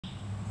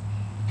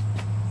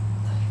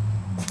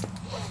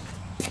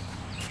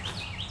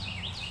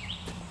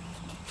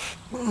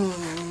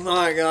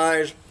Hi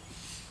guys.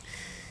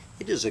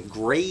 It is a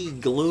gray,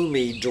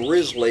 gloomy,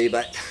 drizzly,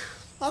 but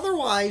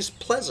otherwise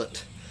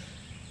pleasant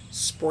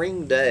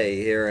spring day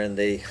here in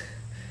the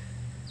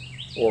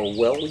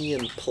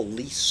Orwellian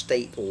police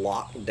state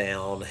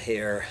lockdown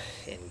here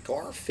in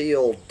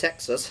Garfield,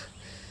 Texas.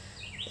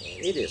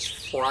 And it is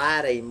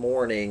Friday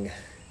morning,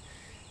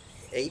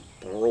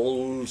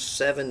 April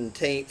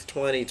 17th,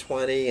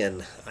 2020,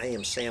 and I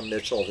am Sam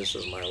Mitchell. This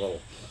is my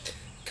little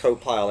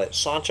co-pilot,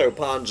 Sancho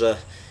Panza.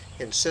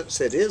 And since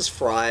it is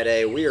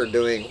Friday, we are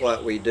doing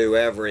what we do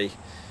every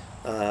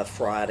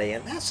Friday,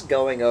 and that's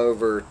going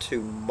over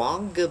to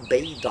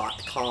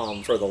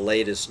mangabay.com for the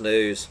latest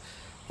news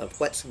of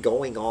what's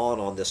going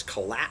on this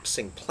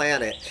collapsing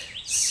planet.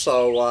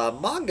 So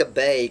Manga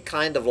Bay,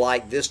 kind of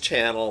like this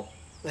channel,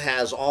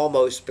 has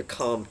almost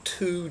become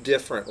two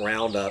different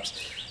roundups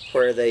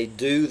where they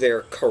do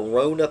their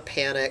corona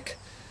panic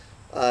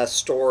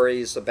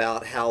stories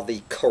about how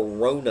the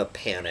corona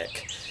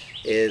panic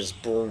is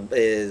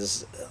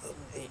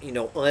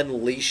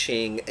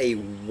unleashing a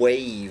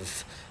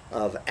wave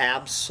of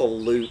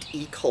absolute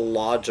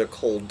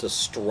ecological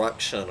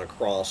destruction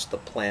across the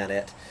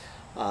planet.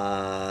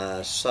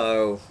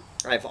 So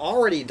I've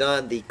already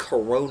done the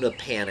corona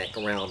panic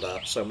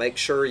roundup, so make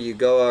sure you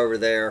go over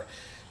there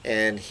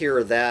and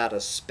hear that,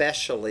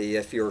 especially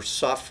if you're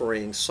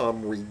suffering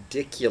some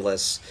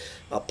ridiculous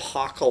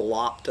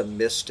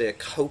apocalyptic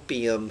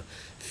hopium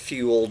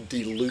fueled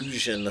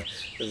delusion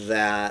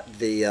that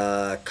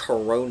the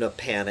corona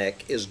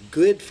panic is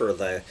good for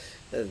the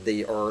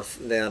earth.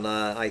 Then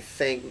I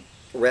think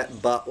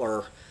Rhett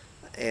Butler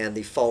and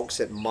the folks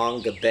at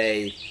Manga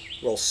Bay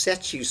will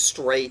set you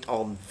straight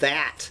on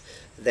that.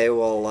 They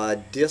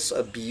will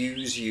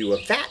disabuse you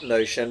of that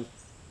notion.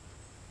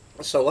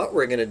 So what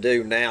we're going to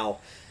do now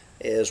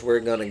is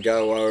we're going to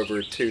go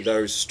over to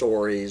those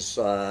stories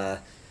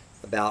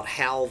about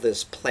how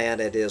this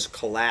planet is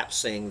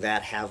collapsing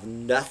that have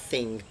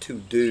nothing to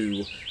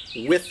do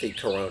with the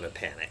corona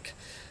panic.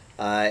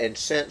 And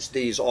since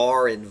these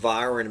are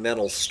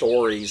environmental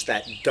stories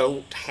that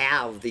don't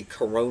have the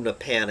corona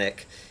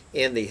panic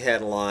in the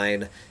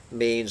headline,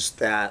 means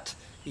that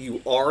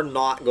you are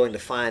not going to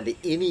find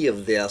any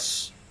of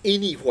this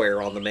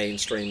anywhere on the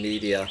mainstream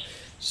media.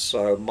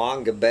 So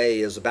Manga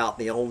Bay is about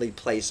the only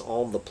place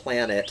on the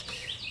planet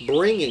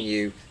bringing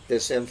you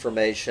this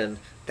information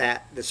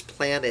that this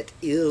planet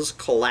is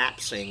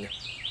collapsing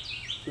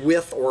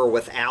with or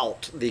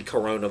without the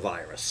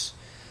coronavirus.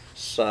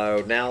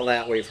 So now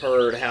that we've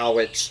heard how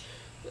it's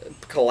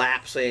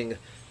collapsing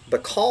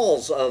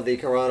because of the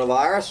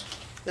coronavirus,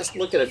 let's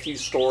look at a few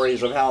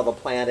stories of how the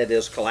planet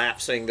is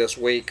collapsing this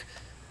week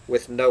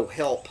with no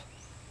help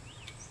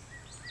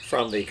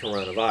from the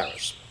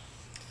coronavirus.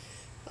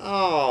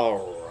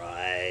 All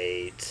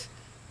right.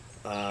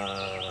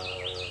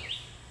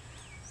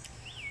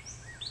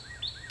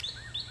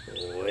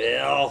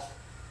 Well,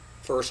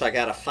 first I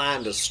got to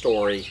find a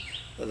story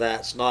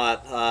that's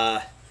not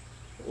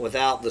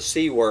without the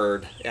C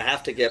word. I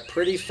have to get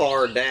pretty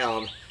far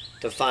down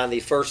to find the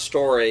first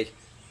story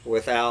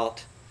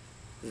without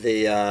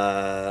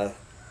the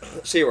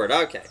C word.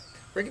 Okay,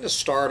 we're going to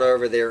start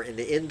over there in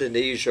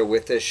Indonesia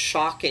with this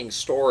shocking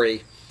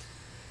story.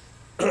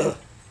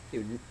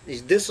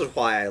 This is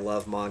why I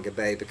love Manga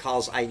Bay,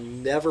 because I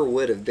never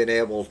would have been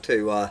able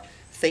to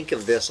think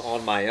of this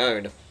on my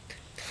own.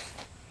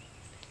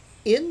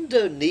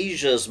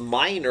 Indonesia's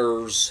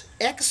miners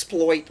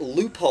exploit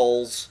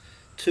loopholes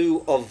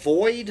to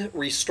avoid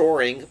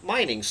restoring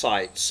mining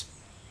sites.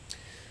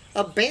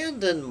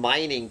 Abandoned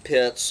mining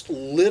pits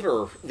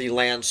litter the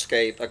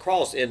landscape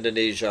across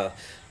Indonesia,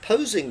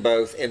 posing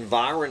both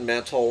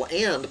environmental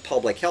and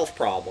public health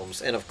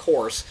problems. And of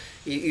course,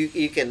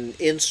 you can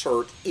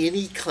insert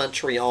any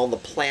country on the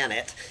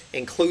planet,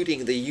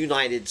 including the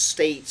United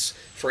States,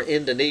 for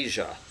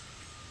Indonesia.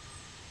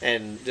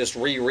 And just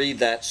reread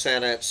that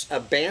sentence.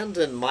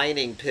 Abandoned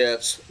mining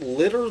pits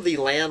litter the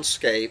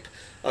landscape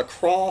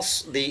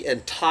across the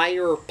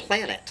entire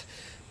planet,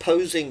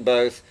 posing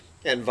both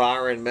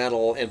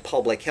environmental and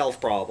public health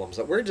problems.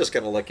 That we're just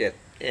going to look at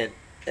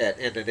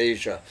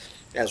Indonesia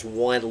as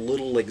one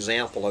little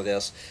example of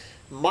this.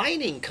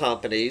 Mining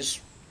companies,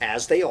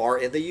 as they are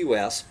in the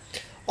U.S.,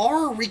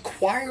 are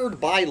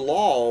required by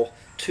law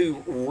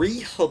to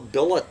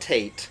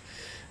rehabilitate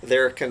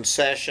their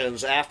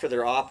concessions after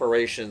their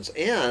operations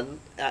end,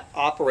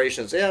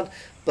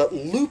 but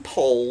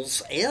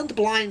loopholes and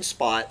blind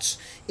spots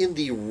in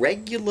the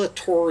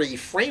regulatory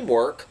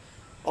framework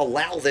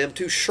allow them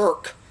to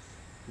shirk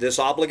this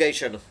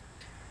obligation.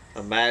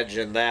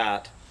 Imagine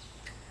that.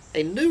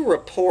 A new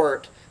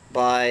report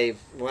by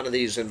one of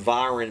these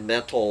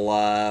environmental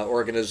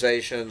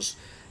organizations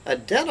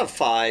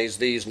identifies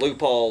these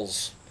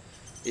loopholes.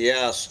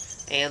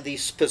 Yes, and the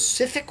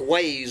specific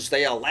ways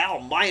they allow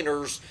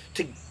miners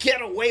to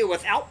get away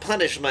without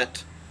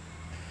punishment,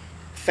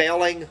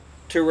 failing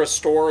to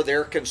restore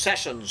their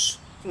concessions.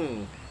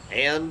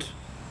 And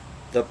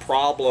the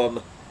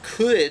problem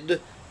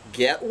could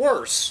get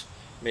worse,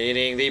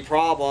 meaning the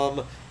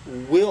problem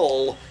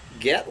will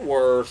get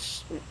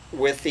worse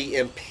with the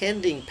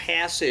impending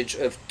passage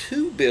of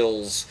two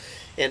bills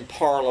in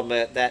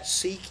Parliament that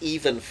seek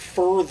even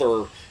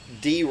further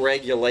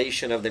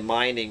deregulation of the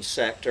mining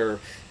sector,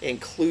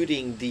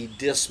 including the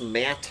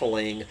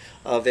dismantling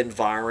of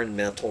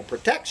environmental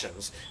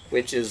protections,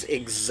 which is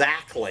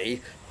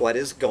exactly what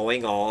is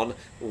going on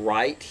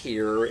right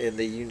here in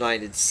the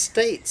United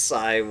States.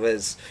 I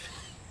was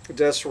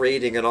just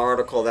reading an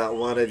article that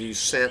one of you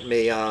sent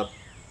me a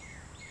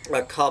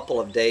couple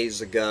of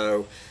days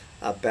ago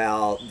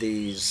about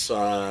these,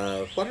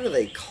 what are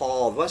they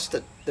called?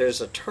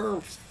 There's a term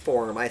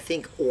for them, I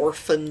think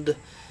orphaned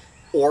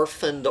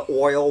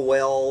oil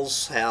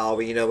wells, how,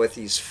 with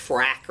these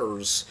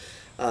frackers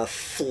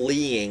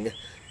fleeing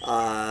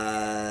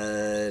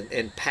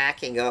and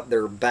packing up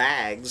their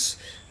bags,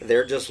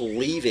 they're just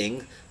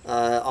leaving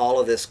all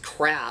of this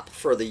crap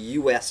for the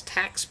U.S.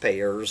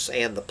 taxpayers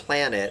and the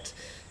planet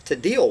to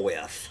deal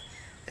with.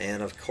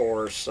 And of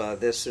course,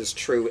 this is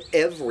true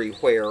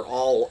everywhere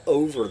all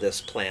over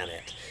this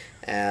planet,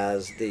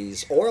 as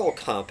these oil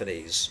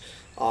companies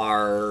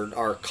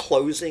are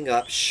closing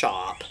up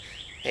shop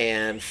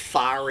and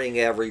firing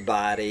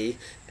everybody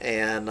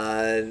and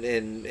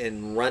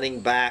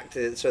running back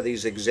so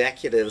these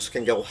executives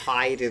can go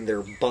hide in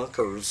their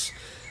bunkers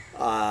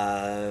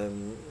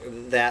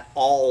that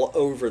all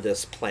over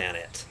this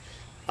planet.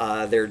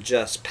 They're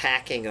just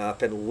packing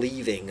up and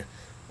leaving.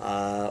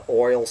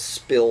 Oil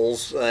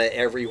spills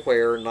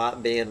everywhere,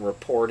 not being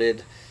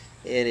reported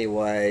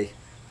anyway.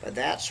 But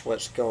that's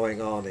what's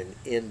going on in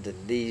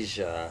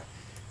Indonesia.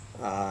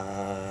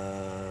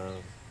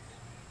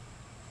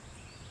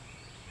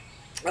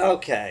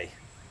 Okay.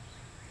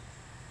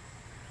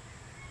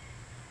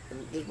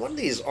 There's one of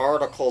these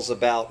articles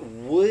about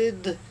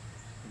wood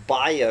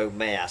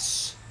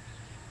biomass.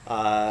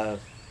 A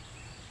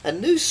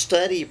new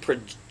study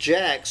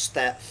projects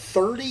that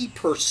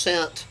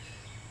 30%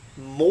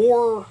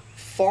 more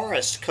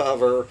forest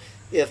cover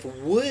if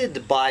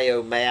wood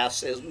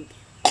biomass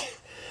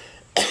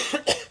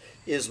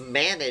is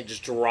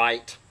managed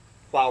right,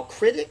 while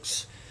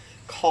critics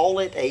call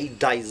it a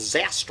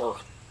disaster.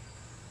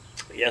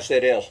 Yes,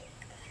 it is.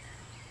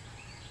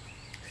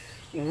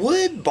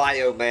 Wood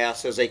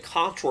biomass is a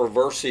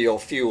controversial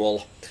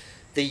fuel.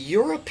 The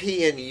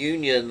European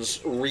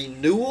Union's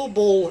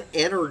Renewable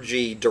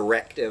Energy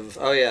Directive,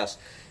 oh yes,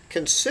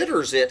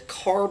 considers it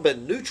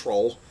carbon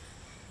neutral,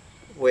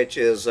 which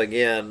is,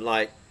 again,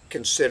 like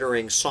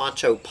considering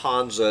Sancho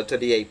Panza to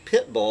be a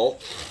pit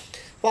bull,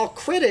 while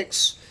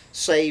critics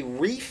say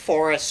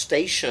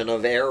reforestation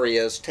of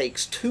areas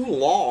takes too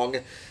long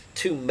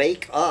to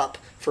make up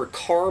for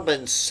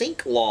carbon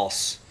sink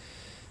loss.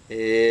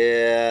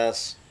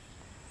 Yes,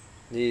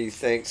 you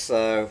think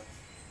so?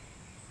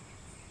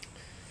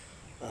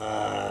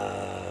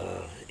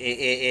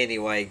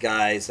 Anyway,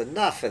 guys,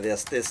 enough of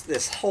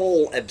this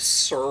whole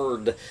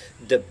absurd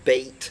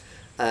debate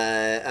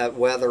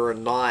whether or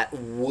not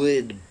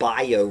wood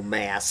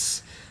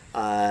biomass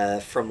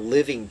from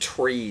living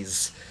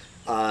trees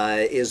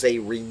is a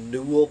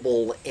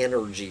renewable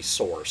energy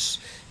source.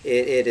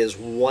 It is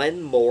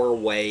one more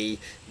way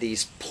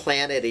these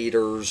planet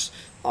eaters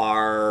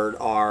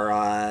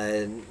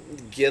are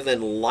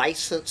given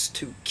license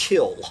to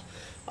kill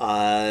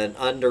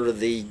under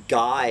the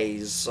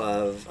guise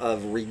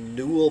of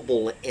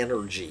renewable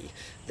energy.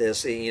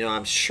 This,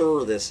 I'm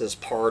sure this is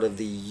part of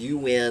the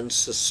UN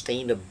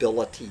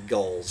sustainability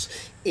goals.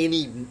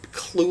 Any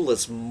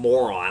clueless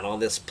moron on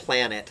this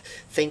planet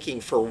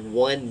thinking for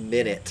 1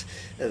 minute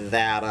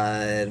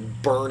that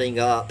burning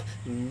up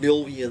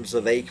millions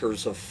of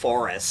acres of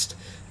forest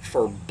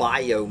for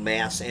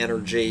biomass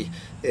energy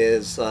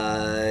is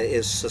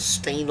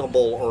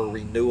sustainable or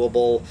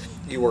renewable,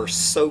 you are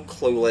so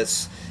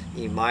clueless.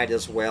 You might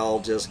as well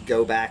just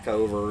go back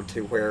over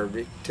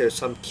to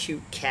some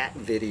cute cat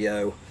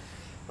video.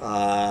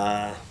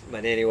 But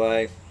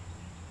anyway,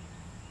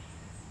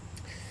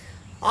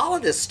 all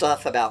of this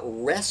stuff about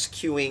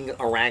rescuing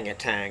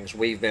orangutans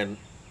we've been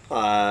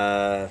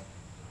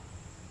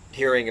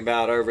hearing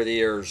about over the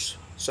years.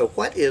 So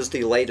what is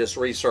the latest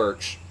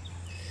research?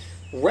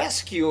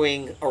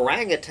 Rescuing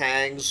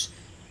orangutans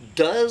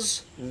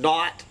does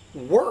not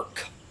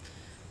work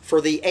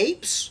for the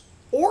apes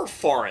or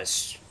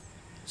forests.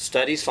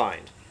 Studies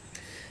find.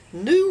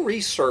 New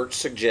research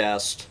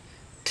suggests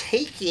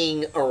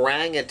taking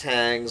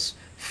orangutans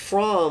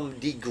from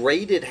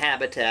degraded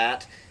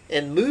habitat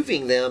and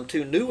moving them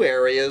to new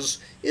areas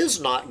is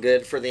not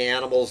good for the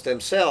animals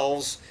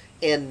themselves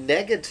and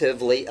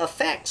negatively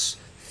affects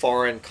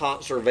foreign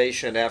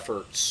conservation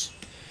efforts.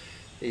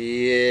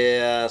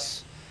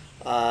 Yes.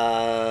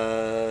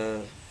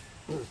 But,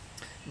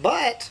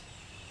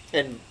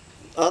 and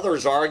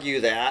others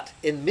argue that,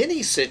 in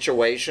many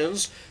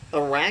situations,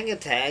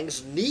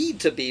 orangutans need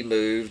to be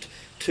moved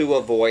to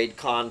avoid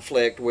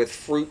conflict with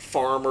fruit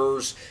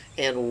farmers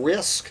and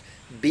risk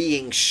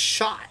being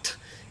shot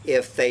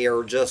if they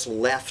are just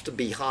left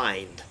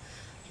behind.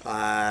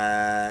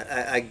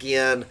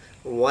 Again,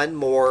 one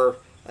more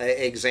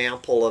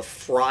example of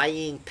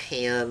frying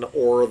pan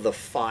or the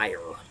fire.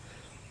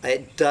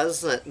 It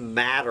doesn't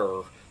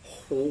matter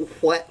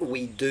what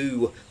we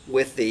do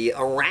with the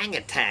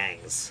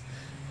orangutans.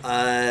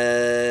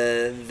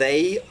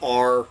 They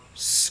are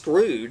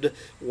screwed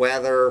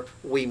whether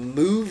we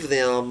move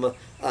them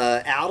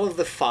out of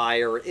the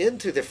fire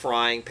into the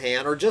frying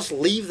pan or just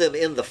leave them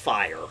in the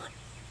fire.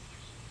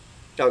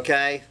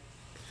 Okay?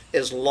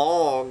 As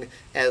long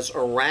as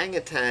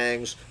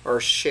orangutans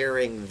are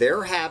sharing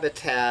their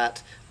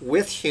habitat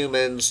with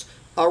humans,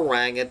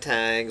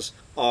 orangutans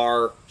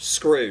are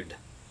screwed.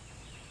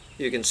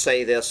 You can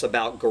say this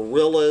about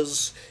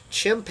gorillas,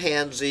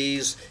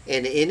 chimpanzees,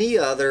 and any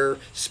other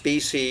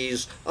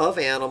species of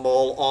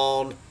animal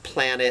on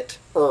planet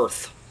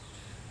Earth.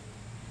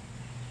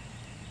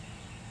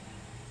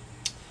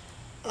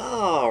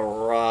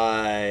 All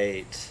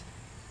right.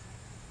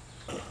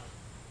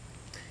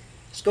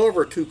 Let's go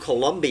over to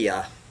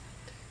Colombia.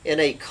 In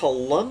a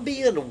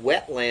Colombian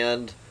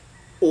wetland,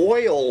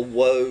 oil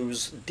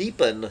woes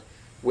deepen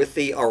with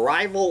the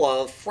arrival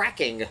of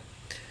fracking.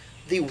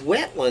 The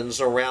wetlands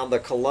around the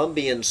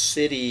Colombian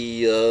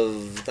city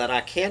that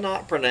I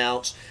cannot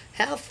pronounce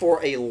have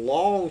for a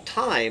long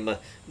time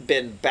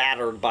been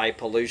battered by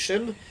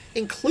pollution,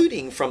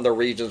 including from the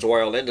region's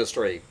oil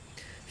industry.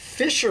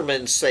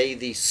 Fishermen say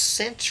the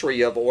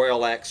century of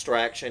oil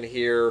extraction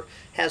here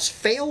has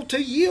failed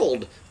to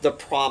yield the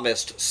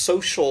promised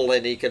social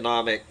and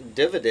economic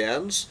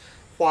dividends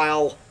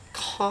while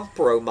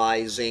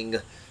compromising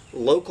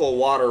local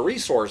water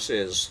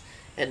resources.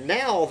 And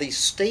now the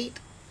state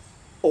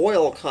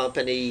oil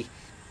company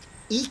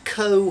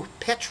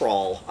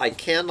Ecopetrol, I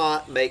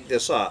cannot make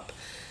this up,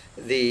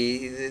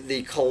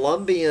 the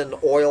Colombian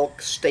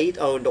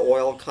state-owned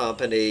oil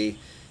company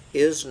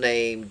is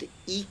named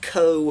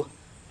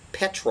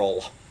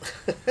Ecopetrol.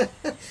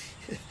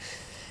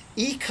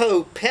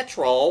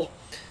 Ecopetrol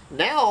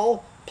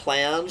now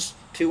plans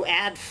to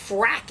add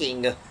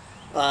fracking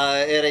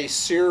in a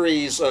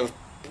series of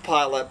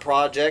pilot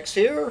projects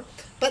here,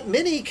 but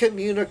many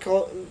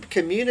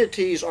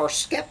communities are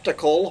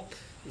skeptical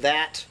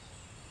that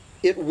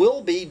it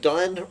will be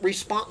done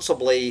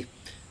responsibly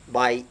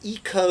by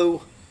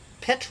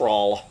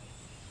Ecopetrol.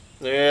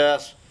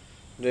 Yes,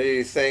 do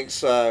you think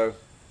so?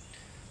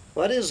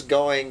 What is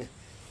going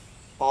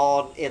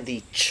on in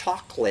the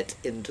chocolate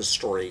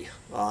industry?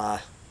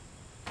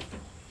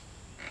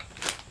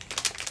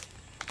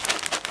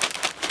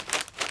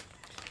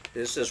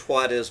 This is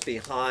what is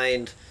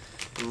behind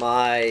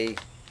my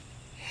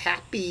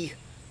Happy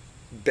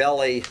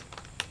Belly,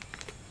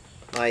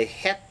 my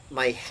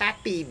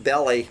Happy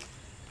Belly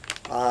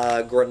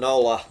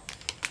granola.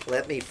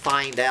 Let me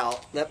find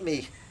out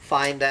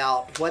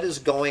what is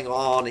going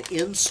on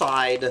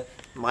inside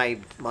my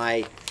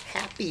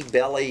Happy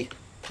Belly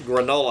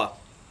granola.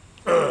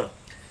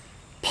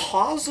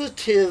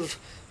 Positive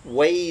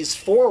ways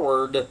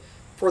forward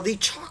for the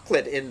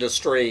chocolate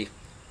industry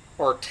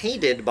are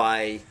tainted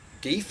by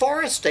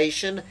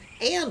deforestation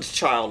and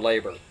child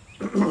labor.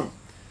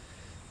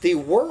 The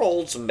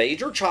world's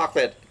major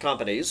chocolate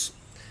companies,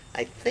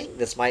 I think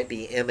this might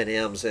be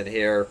M&M's in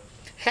here,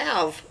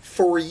 have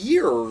for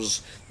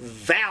years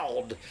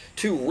vowed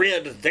to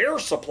rid their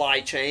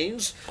supply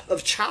chains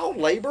of child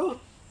labor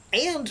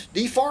and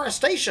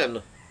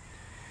deforestation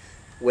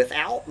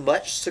without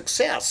much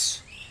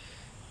success.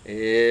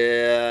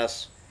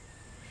 Yes.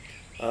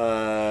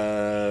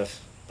 Do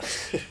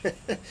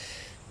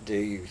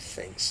you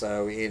think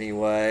so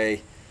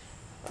anyway?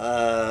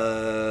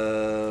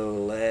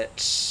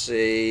 Let's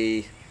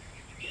see.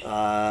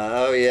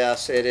 Oh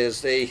yes, it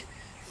is the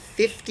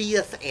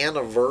 50th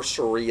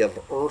anniversary of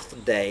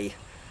Earth Day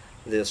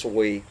this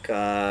week.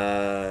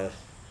 When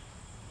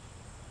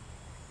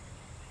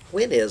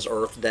is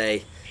Earth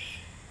Day?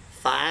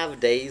 5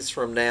 days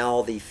from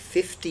now, the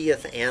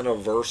 50th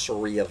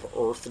anniversary of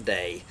Earth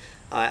Day.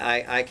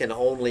 I can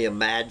only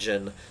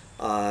imagine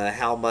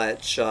how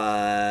much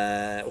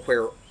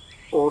where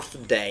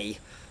Earth Day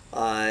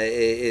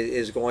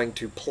is going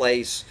to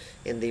place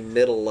in the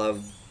middle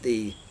of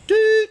the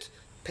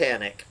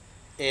panic.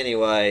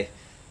 Anyway,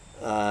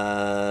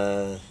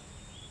 wow.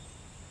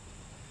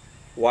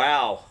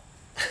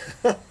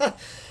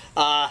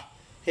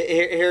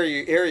 Here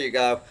you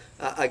go.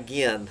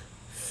 Again,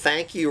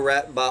 thank you,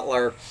 Rhett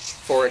Butler,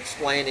 for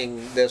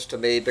explaining this to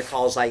me,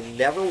 because I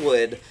never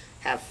would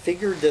have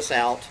figured this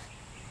out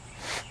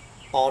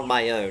on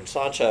my own.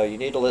 Sancho, you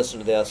need to listen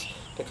to this,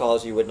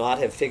 because you would not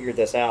have figured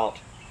this out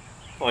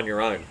on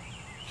your own.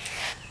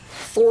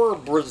 For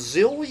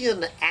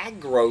Brazilian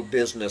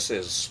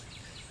agro-businesses,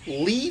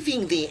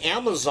 leaving the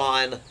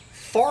Amazon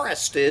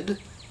forested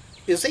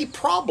is a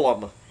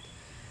problem.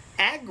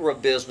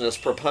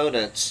 Agribusiness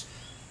proponents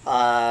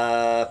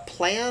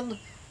plan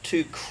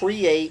to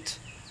create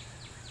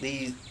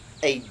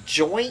a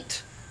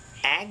joint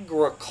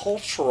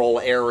agricultural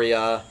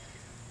area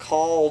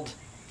called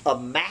a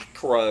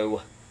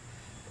macro.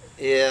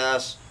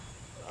 Yes,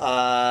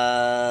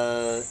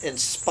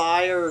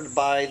 inspired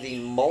by the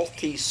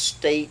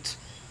multi-state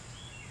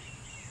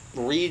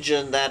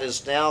region that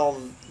is now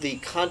the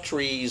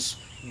country's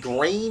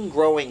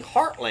grain-growing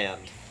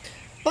heartland.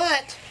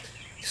 But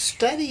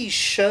studies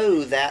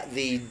show that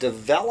the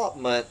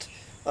development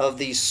of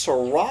the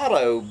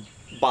Cerrado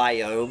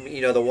biome,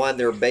 you know, the one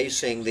they're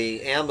basing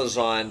the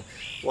Amazon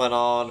one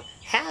on,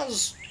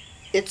 has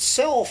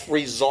itself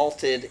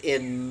resulted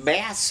in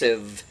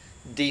massive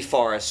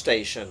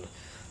deforestation.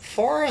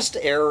 Forest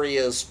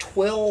areas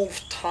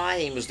 12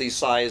 times the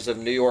size of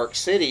New York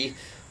City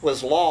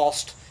was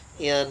lost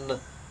in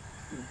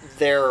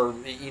their,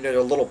 you know,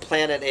 their little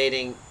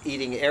planet-eating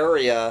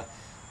area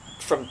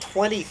from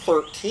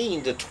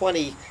 2013 to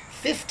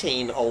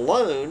 2015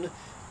 alone,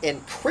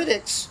 and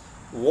critics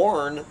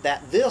warn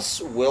that this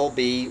will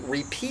be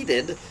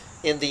repeated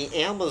in the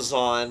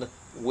Amazon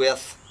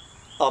with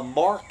a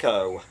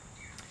Marco.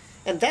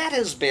 And that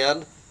has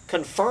been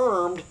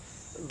confirmed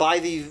by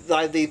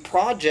the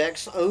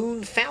project's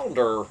own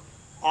founder,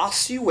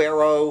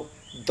 Asuero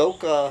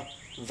Doca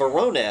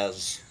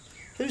Veronez,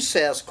 who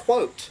says,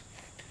 quote,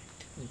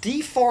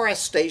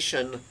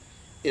 "Deforestation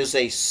is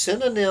a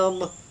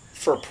synonym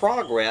for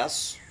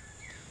progress,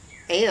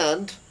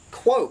 and,"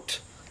 quote,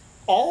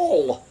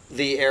 "all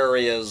the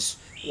areas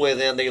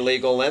within the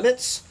legal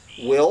limits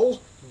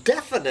will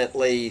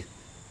definitely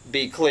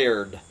be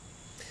cleared."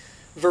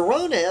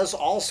 Veronez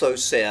also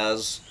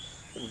says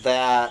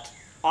that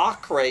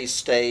Acre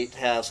State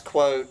has,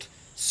 quote,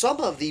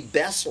 "some of the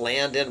best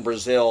land in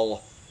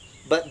Brazil,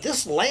 but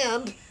this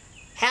land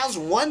has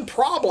one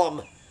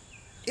problem.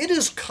 It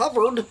is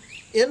covered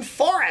in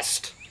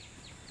forest."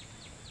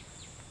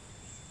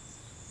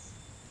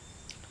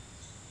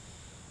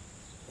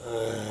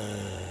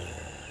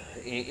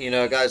 You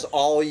know, guys,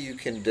 all you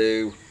can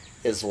do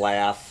is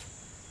laugh.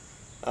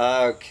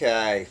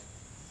 Okay.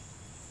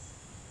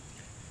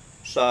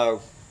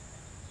 So,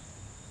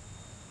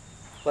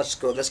 let's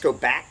go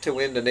back to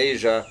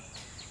Indonesia.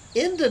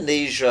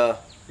 Indonesia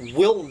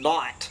will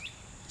not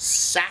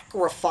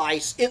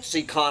sacrifice its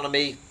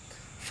economy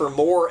for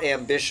more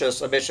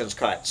ambitious emissions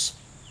cuts.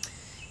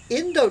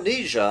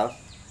 Indonesia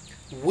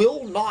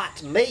will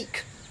not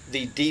make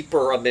the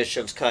deeper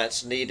emissions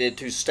cuts needed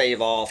to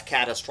stave off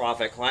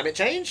catastrophic climate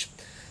change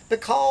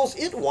because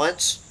it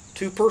wants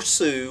to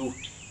pursue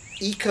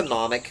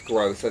economic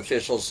growth,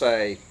 officials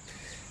say.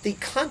 The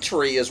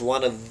country is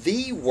one of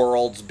the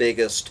world's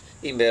biggest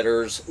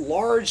emitters,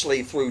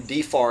 largely through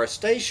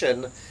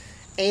deforestation,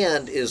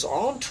 and is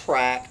on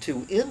track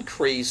to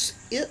increase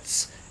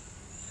its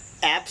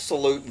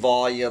absolute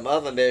volume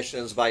of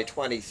emissions by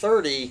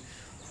 2030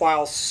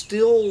 while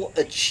still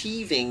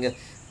achieving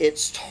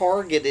its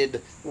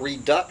targeted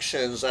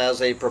reductions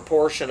as a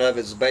proportion of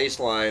its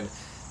baseline.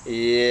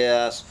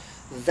 Yes,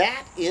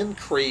 that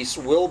increase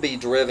will be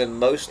driven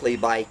mostly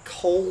by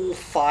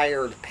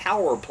coal-fired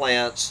power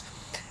plants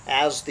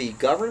as the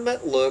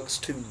government looks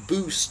to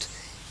boost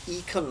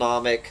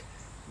economic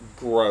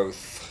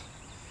growth.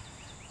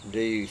 Do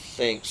you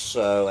think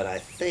so? And I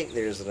think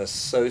there's an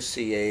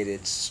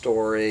associated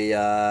story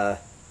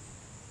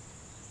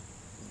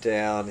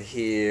down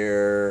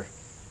here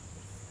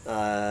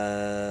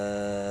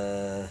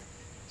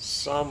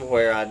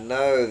somewhere. I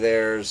know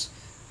there's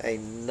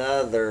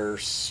another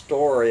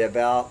story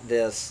about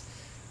this.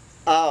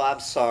 Oh, I'm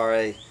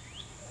sorry.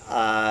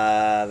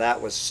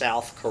 That was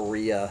South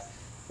Korea.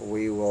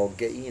 We will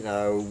get, you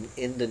know,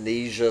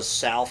 Indonesia,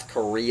 South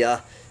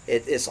Korea.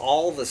 It's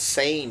all the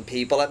same,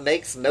 people. It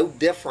makes no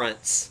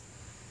difference.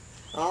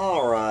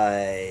 All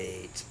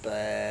right,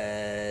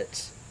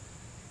 but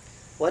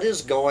what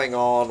is going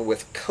on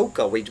with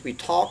coca? We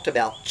talked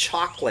about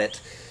chocolate.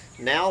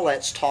 Now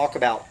let's talk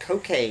about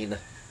cocaine.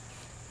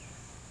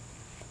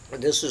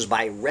 This is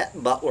by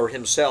Rhett Butler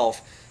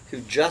himself, who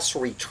just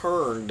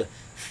returned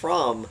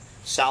from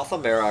South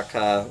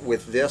America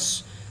with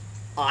this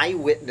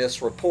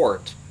eyewitness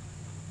report.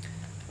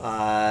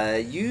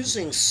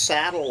 Using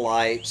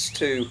satellites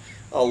to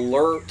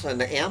alert an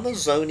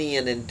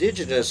Amazonian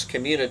indigenous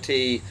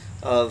community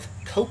of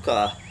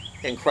coca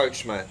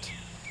encroachment.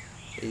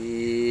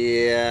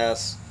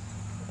 Yes.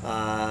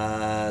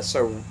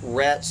 So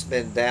Rhett's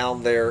been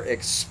down there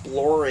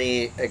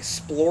exploring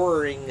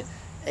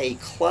a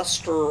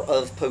cluster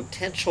of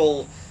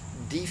potential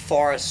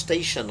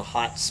deforestation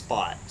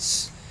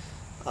hotspots.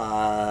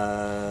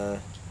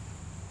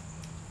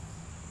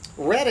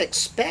 Rhett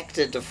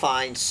expected to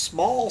find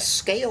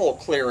small-scale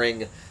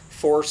clearing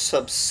for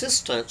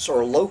subsistence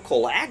or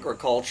local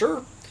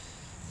agriculture,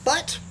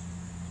 but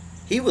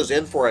he was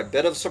in for a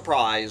bit of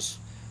surprise.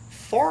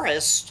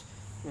 Forest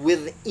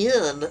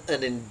within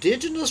an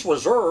indigenous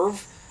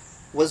reserve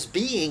was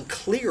being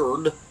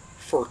cleared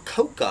for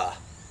coca,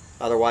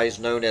 otherwise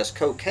known as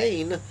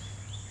cocaine,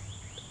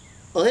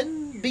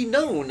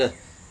 unbeknown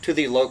to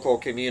the local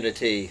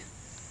community.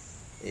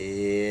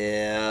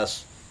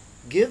 Yes.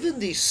 Given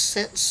the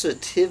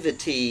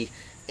sensitivity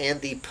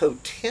and the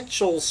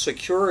potential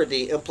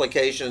security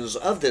implications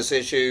of this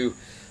issue,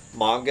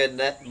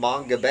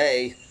 Manga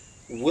Bay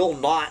will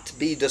not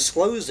be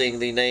disclosing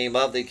the name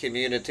of the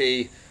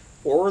community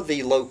or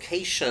the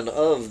location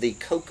of the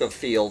coca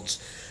fields.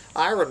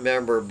 I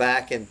remember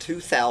back in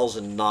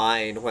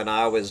 2009 when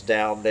I was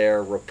down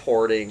there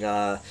reporting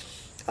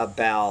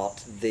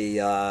about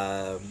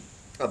the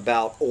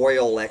about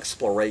oil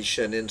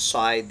exploration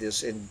inside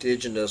this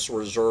indigenous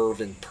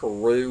reserve in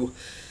Peru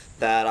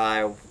that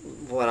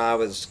when I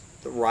was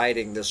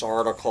writing this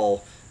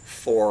article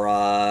for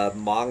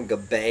Manga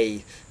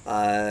Bay,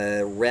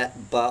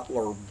 Rhett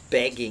Butler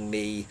begging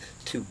me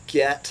to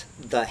get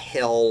the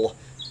hell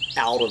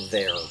out of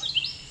there,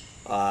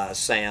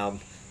 Sam.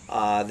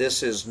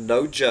 This is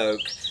no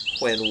joke.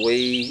 When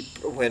we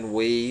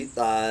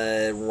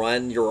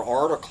run your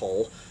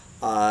article,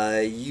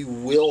 you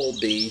will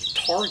be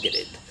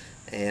targeted.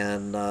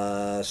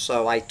 And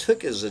so I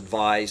took his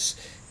advice,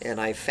 and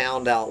I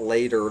found out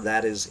later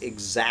that is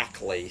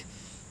exactly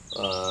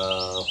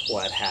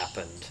what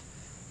happened.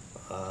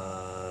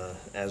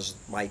 As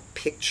my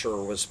picture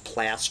was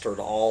plastered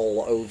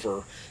all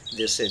over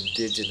this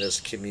indigenous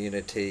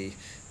community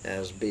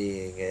as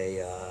being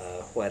a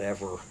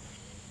whatever.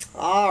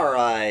 All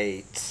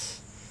right.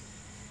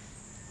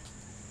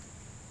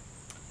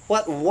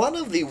 What one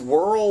of the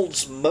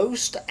world's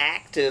most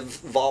active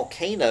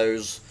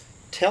volcanoes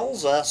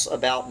tells us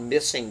about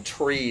missing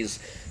trees.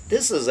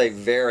 This is a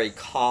very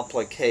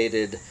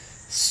complicated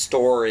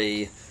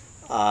story.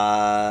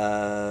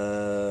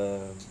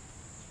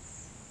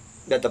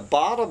 But the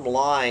bottom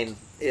line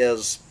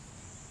is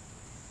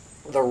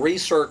the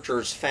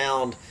researchers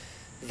found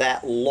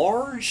that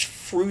large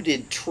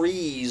fruited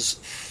trees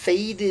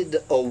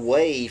faded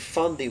away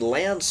from the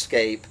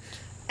landscape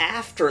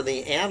after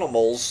the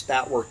animals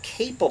that were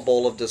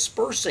capable of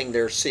dispersing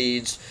their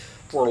seeds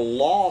were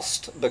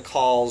lost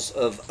because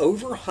of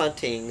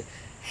overhunting,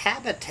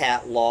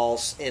 habitat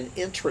loss, and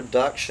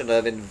introduction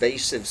of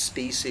invasive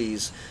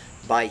species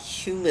by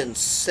human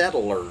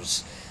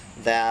settlers.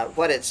 That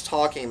what it's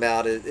talking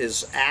about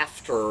is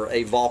after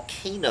a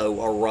volcano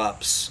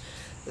erupts,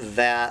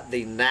 that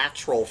the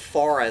natural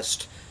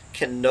forest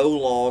can no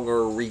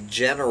longer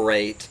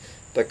regenerate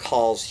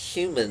because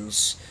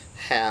humans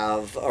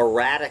have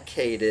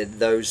eradicated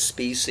those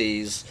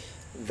species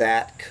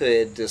that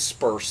could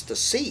disperse the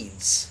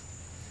seeds.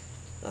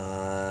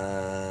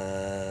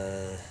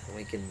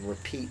 We can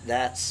repeat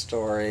that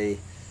story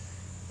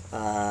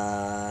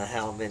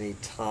how many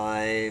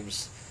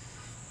times?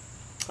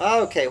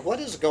 Okay, what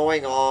is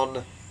going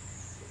on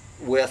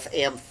with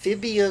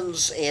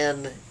amphibians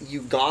in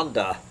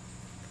Uganda?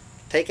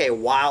 Take a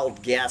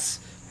wild guess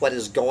what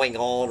is going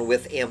on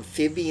with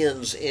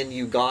amphibians in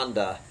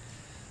Uganda.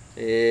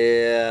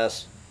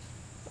 Yes.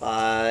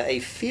 A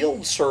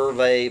field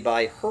survey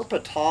by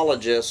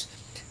herpetologists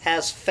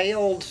has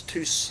failed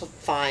to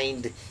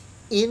find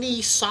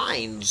any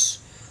signs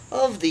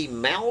of the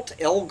Mount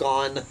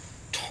Elgon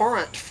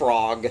torrent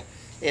frog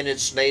in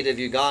its native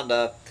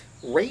Uganda,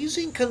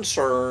 raising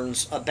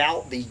concerns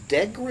about the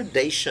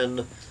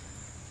degradation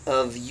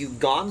of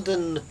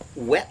Ugandan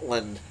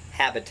wetland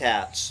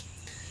habitats.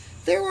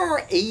 There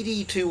are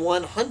 80 to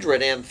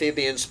 100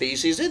 amphibian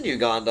species in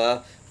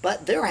Uganda,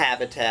 but their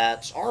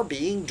habitats are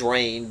being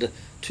drained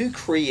to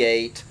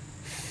create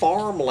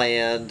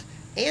farmland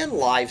and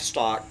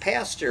livestock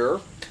pasture,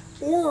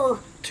 or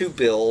to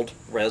build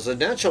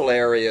residential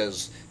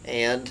areas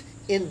and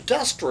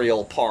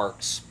industrial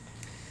parks.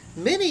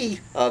 Many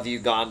of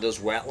Uganda's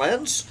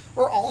wetlands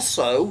are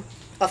also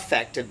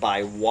affected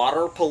by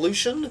water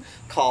pollution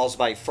caused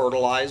by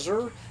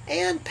fertilizer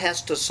and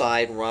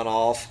pesticide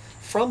runoff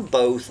from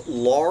both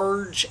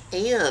large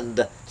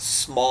and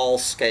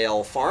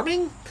small-scale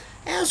farming,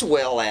 as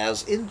well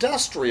as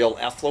industrial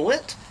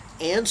effluent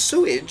and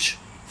sewage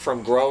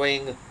from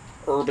growing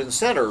urban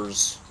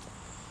centers.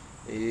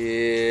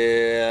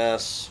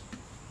 Yes.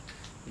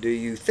 Do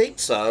you think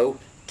so?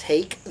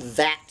 Take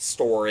that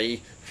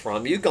story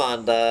from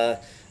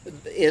Uganda,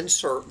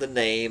 insert the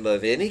name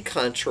of any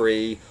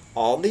country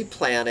on the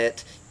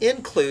planet,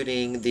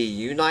 including the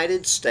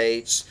United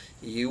States,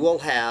 you will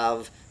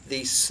have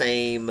the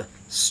same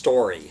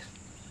story.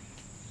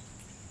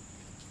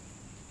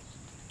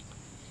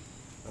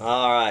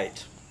 All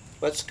right,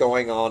 what's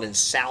going on in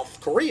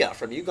South Korea,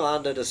 from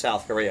Uganda to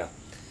South Korea?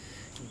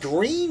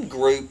 Green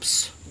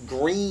groups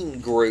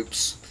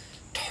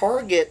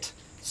target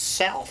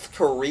South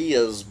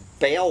Korea's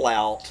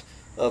bailout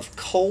of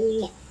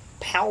coal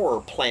power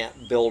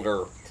plant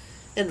builder.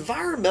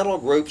 Environmental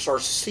groups are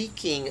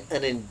seeking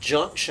an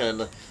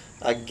injunction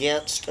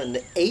against an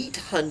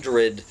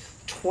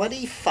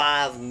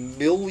 $825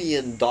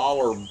 million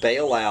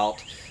bailout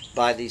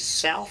by the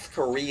South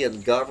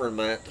Korean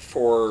government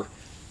for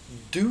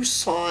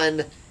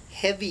Doosan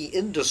Heavy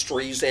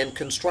Industries and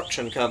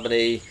Construction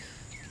Company,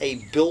 a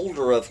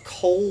builder of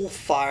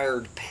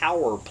coal-fired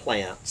power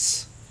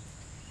plants.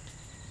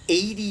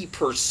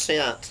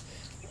 80%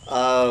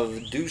 of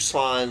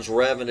Doosan's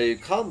revenue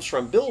comes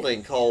from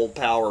building coal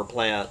power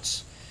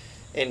plants,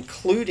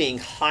 including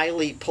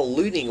highly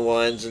polluting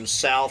ones in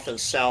South and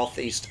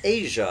Southeast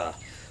Asia,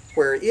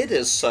 where it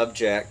is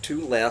subject to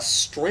less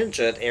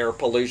stringent air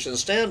pollution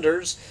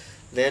standards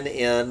than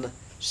in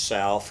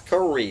South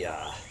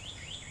Korea.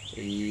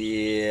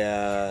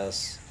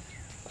 Yes.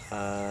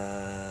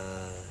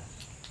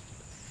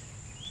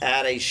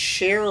 At a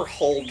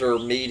shareholder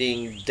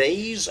meeting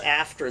days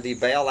after the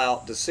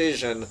bailout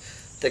decision,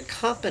 the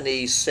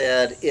company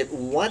said it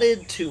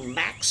wanted to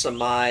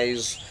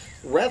maximize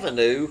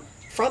revenue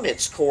from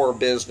its core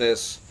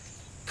business,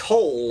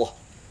 coal,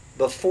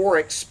 before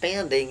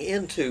expanding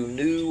into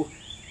new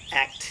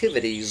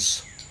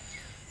activities.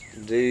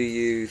 Do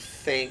you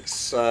think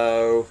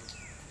so?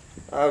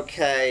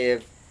 Okay,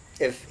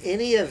 if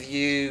any of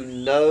you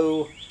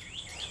know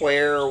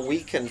where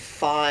we can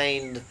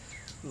find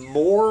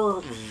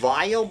more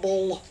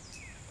viable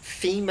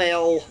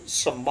female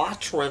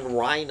Sumatran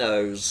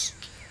rhinos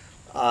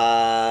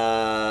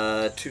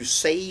to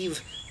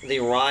save the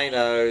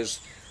rhinos,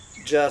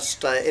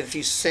 just if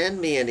you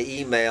send me an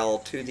email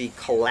to the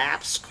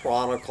Collapse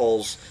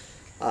Chronicles,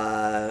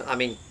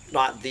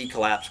 not the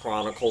Collapse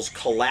Chronicles,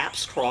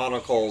 Collapse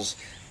Chronicles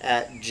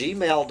at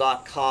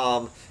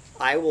gmail.com,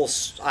 I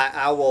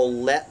will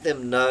let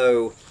them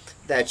know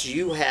that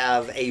you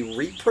have a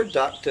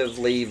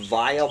reproductively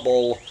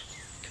viable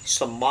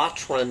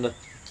Sumatran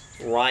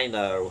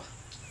rhino.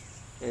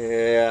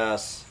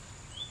 Yes,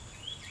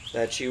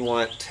 that you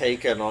want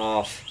taken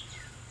off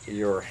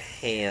your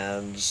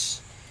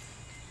hands.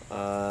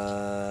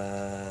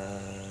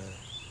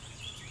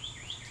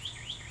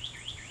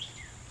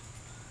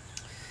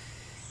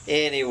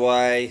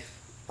 Anyway,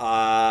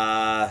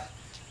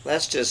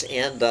 let's just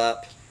end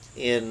up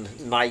in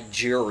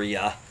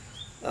Nigeria.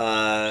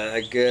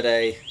 Good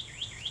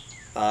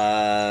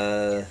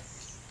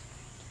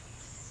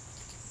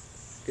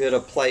a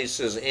place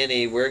as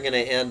any. We're going to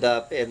end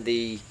up in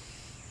the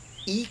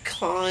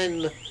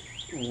Econ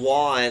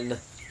One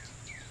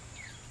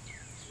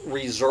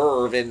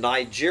Reserve in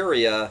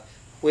Nigeria,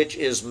 which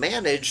is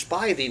managed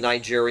by the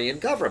Nigerian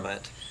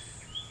government.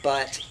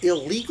 But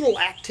illegal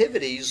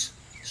activities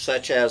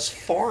such as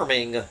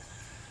farming,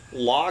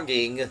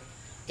 logging,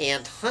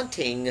 and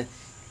hunting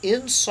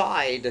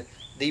inside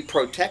the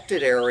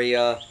protected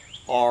area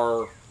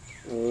are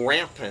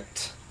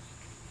rampant.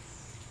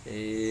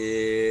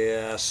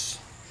 Yes.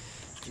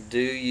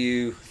 Do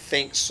you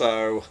think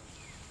so?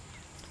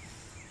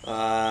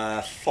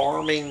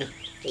 Farming,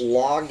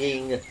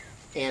 logging,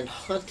 and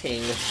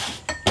hunting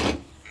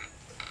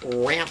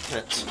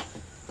rampant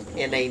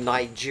in a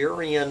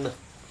Nigerian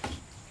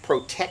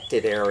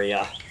protected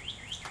area.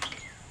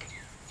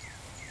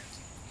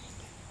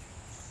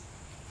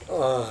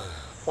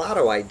 Why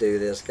do I do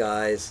this,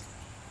 guys?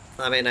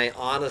 I mean, I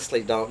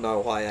honestly don't know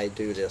why I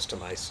do this to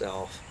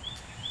myself.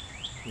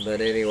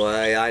 But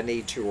anyway, I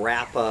need to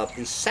wrap up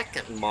the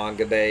second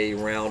Manga Day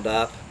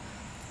roundup.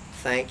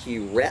 Thank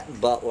you,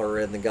 Rhett Butler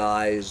and the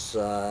guys.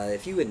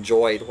 If you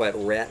enjoyed what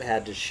Rhett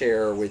had to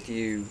share with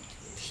you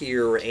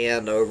here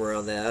and over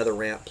on the other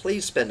rant,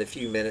 please spend a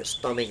few minutes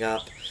thumbing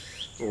up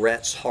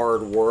Rhett's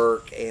hard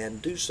work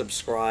and do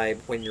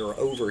subscribe when you're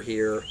over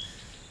here.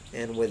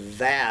 And with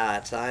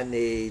that, I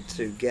need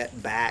to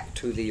get back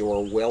to the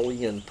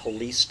Orwellian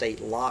police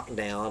state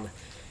lockdown,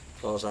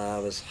 because I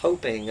was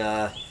hoping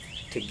to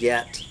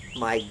get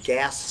my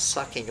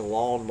gas-sucking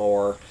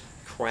lawnmower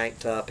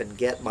cranked up and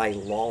get my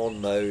lawn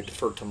mowed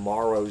for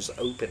tomorrow's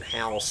open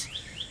house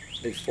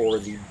before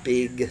the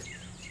big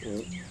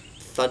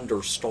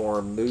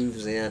thunderstorm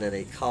moves in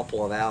a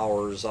couple of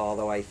hours,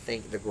 although I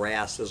think the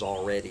grass is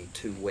already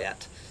too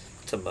wet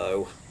to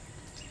mow.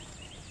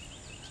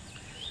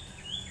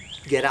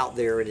 Get out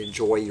there and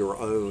enjoy your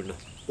own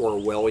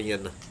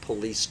Orwellian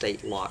police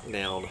state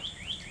lockdown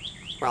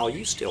while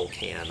you still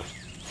can.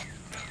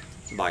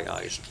 Bye,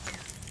 guys.